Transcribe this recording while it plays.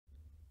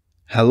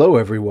Hello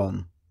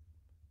everyone.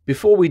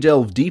 Before we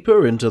delve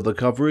deeper into the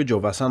coverage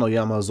of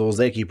Asanoyama's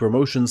Ozeki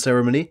promotion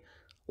ceremony,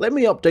 let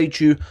me update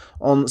you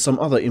on some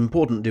other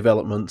important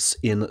developments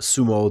in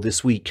Sumo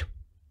this week.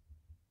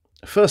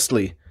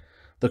 Firstly,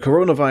 the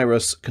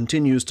coronavirus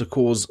continues to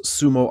cause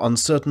Sumo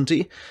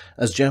uncertainty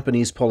as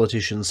Japanese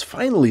politicians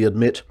finally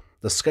admit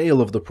the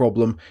scale of the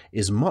problem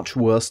is much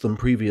worse than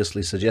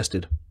previously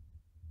suggested.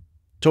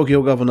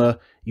 Tokyo Governor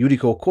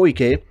Yuriko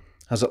Koike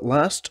has at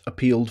last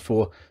appealed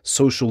for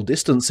social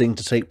distancing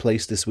to take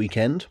place this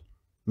weekend,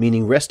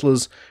 meaning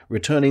wrestlers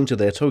returning to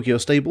their Tokyo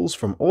stables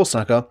from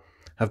Osaka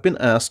have been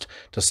asked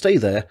to stay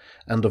there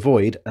and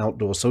avoid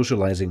outdoor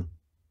socializing.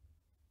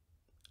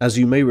 As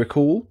you may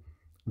recall,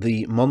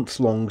 the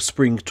month-long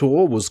spring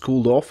tour was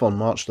called off on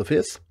March the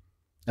 5th,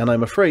 and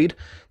I'm afraid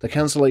the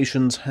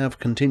cancellations have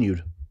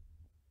continued.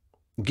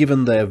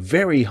 Given their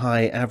very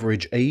high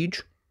average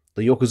age,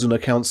 the Yokozuna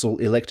Council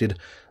elected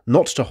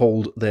not to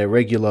hold their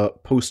regular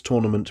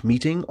post-tournament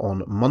meeting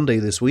on Monday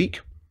this week.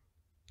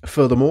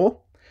 Furthermore,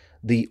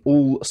 the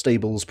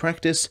all-stables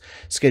practice,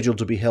 scheduled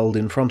to be held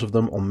in front of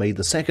them on May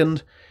the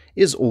 2nd,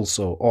 is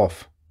also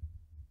off.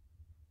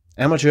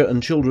 Amateur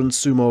and children's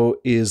sumo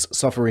is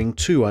suffering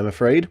too, I'm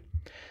afraid.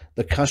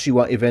 The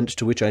Kashiwa event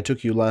to which I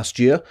took you last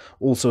year,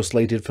 also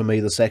slated for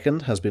May the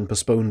 2nd, has been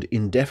postponed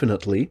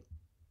indefinitely,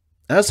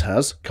 as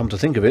has, come to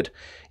think of it,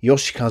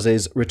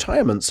 Yoshikaze's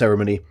retirement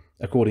ceremony,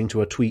 according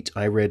to a tweet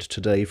I read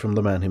today from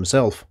the man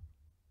himself.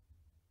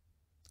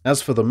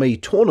 As for the May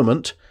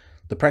tournament,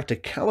 the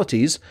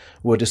practicalities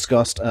were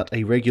discussed at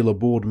a regular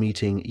board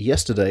meeting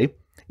yesterday,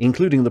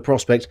 including the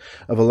prospect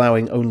of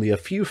allowing only a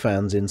few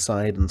fans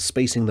inside and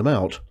spacing them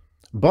out,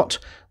 but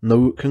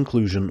no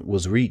conclusion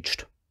was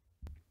reached.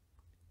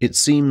 It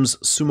seems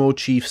sumo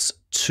chiefs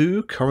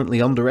too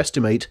currently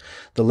underestimate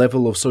the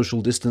level of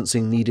social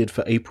distancing needed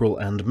for April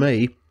and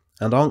May,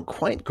 and aren't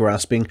quite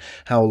grasping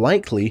how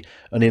likely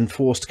an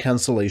enforced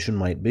cancellation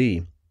might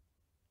be.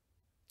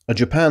 A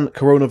Japan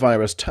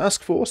coronavirus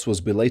task force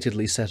was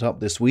belatedly set up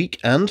this week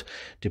and,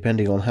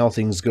 depending on how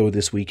things go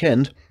this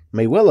weekend,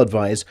 may well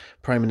advise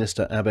Prime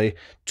Minister Abe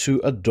to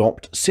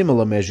adopt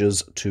similar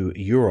measures to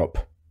Europe.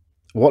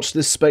 Watch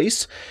this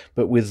space,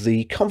 but with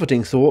the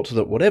comforting thought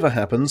that whatever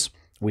happens,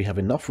 we have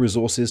enough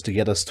resources to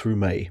get us through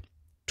May,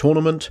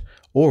 tournament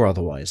or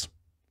otherwise.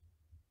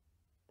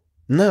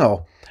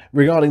 Now,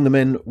 regarding the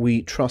men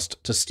we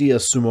trust to steer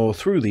sumo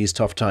through these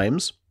tough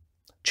times,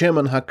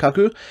 Chairman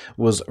Hakkaku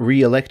was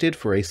re-elected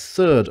for a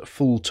third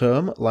full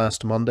term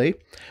last Monday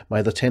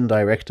by the 10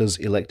 directors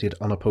elected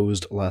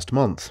unopposed last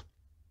month.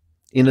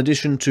 In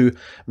addition to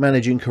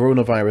managing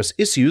coronavirus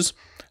issues,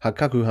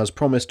 Hakkaku has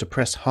promised to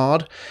press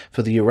hard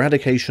for the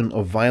eradication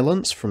of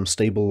violence from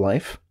stable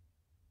life.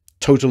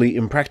 Totally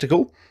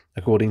impractical,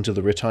 according to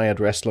the retired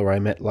wrestler I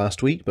met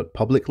last week, but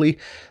publicly,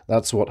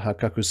 that's what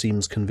Hakkaku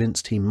seems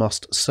convinced he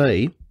must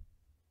say.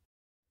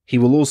 He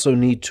will also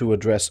need to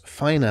address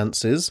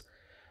finances.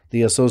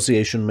 The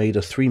association made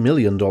a $3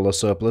 million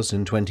surplus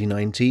in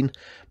 2019,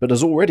 but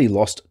has already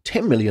lost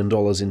 $10 million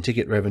in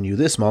ticket revenue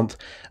this month,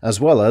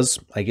 as well as,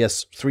 I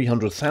guess,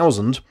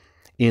 $300,000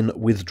 in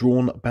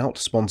withdrawn bout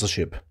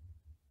sponsorship.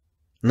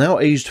 Now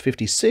aged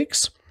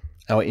 56,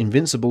 our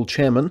invincible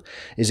chairman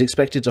is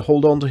expected to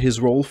hold on to his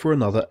role for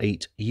another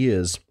 8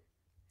 years.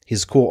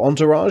 His core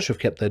entourage have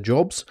kept their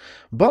jobs,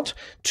 but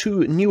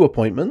 2 new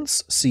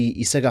appointments see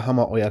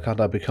Isegahama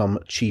Oyakata become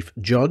chief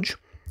judge,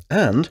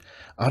 and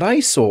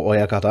Araiso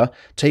Oyakata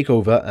take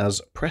over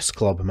as press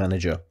club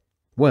manager.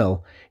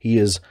 Well, he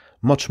is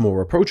much more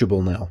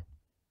approachable now.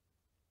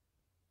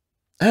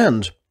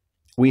 And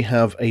we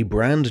have a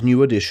brand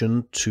new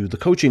addition to the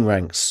coaching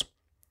ranks.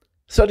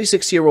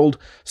 36-year-old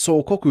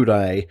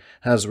Sokokurai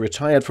has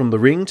retired from the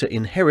ring to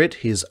inherit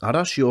his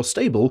Arashio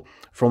stable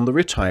from the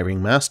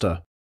retiring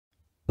master.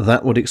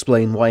 That would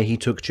explain why he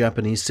took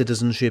Japanese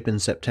citizenship in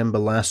September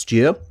last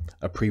year,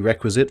 a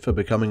prerequisite for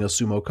becoming a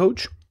sumo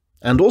coach,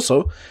 and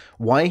also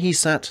why he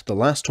sat the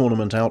last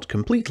tournament out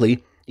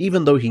completely,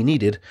 even though he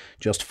needed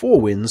just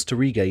 4 wins to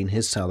regain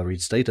his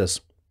salaried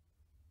status.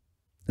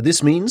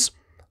 This means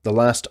the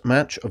last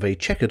match of a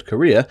checkered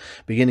career,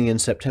 beginning in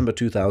September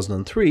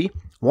 2003,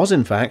 was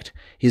in fact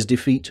his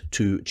defeat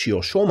to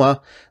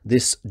Chiyoshoma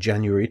this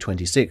January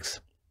 26th.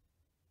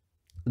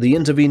 The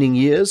intervening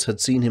years had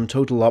seen him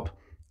total up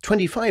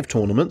 25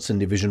 tournaments in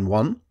Division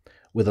 1,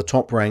 with a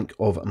top rank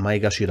of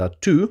Maegashira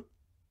 2,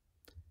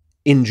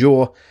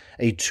 endure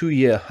a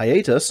 2-year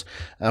hiatus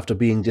after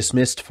being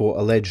dismissed for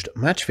alleged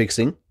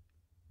match-fixing,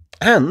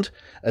 and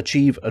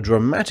achieve a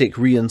dramatic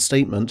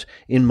reinstatement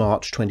in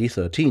March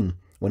 2013,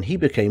 when he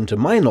became, to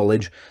my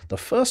knowledge, the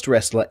first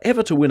wrestler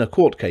ever to win a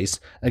court case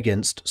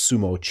against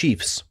sumo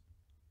chiefs.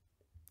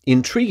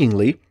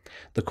 Intriguingly,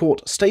 the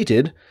court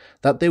stated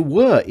that there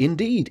were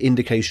indeed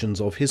indications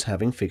of his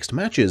having fixed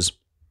matches,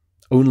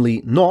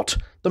 only not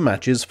the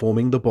matches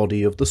forming the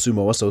body of the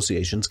Sumo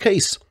Association's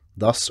case,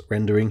 thus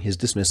rendering his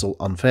dismissal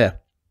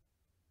unfair.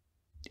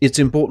 It's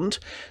important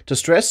to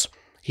stress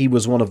he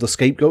was one of the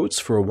scapegoats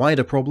for a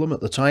wider problem at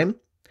the time.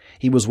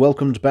 He was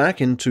welcomed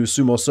back into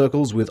sumo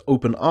circles with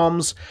open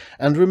arms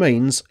and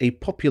remains a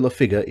popular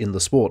figure in the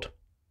sport.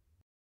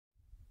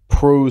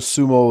 Pro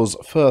Sumo's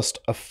first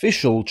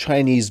official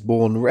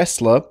Chinese-born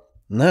wrestler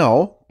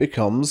now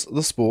becomes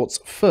the sport's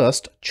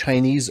first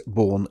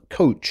Chinese-born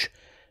coach,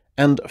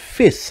 and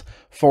fifth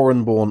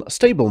foreign-born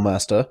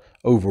stablemaster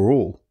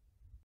overall.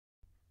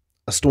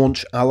 A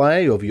staunch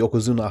ally of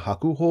Yokozuna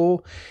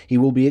Hakuho, he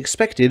will be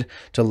expected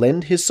to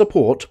lend his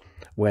support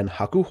when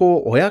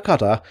Hakuho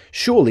Oyakata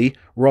surely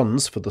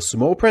runs for the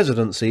sumo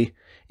presidency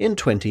in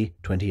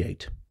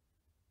 2028.